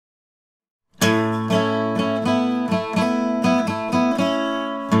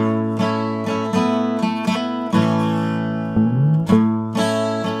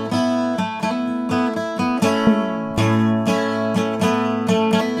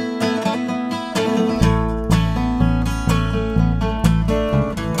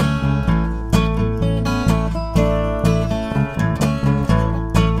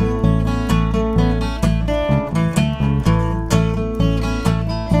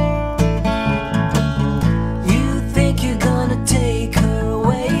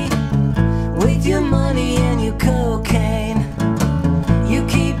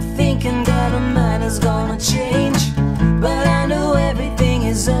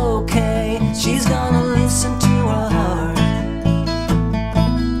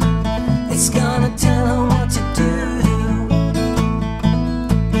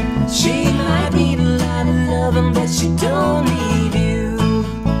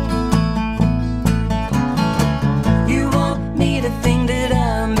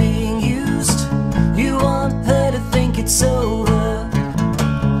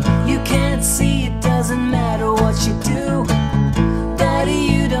Buddy,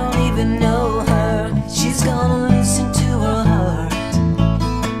 you don't even know her. She's gonna listen to her heart.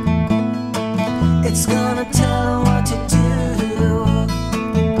 It's gonna tell her what to do.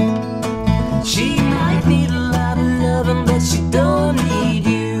 She might need a lot of loving, but she don't need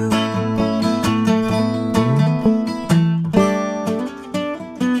you.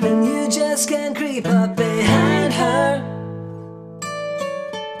 And you just can't creep up behind her.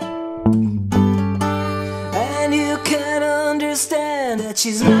 And you can't understand that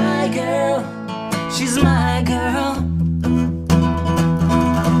she's my girl. She's my girl.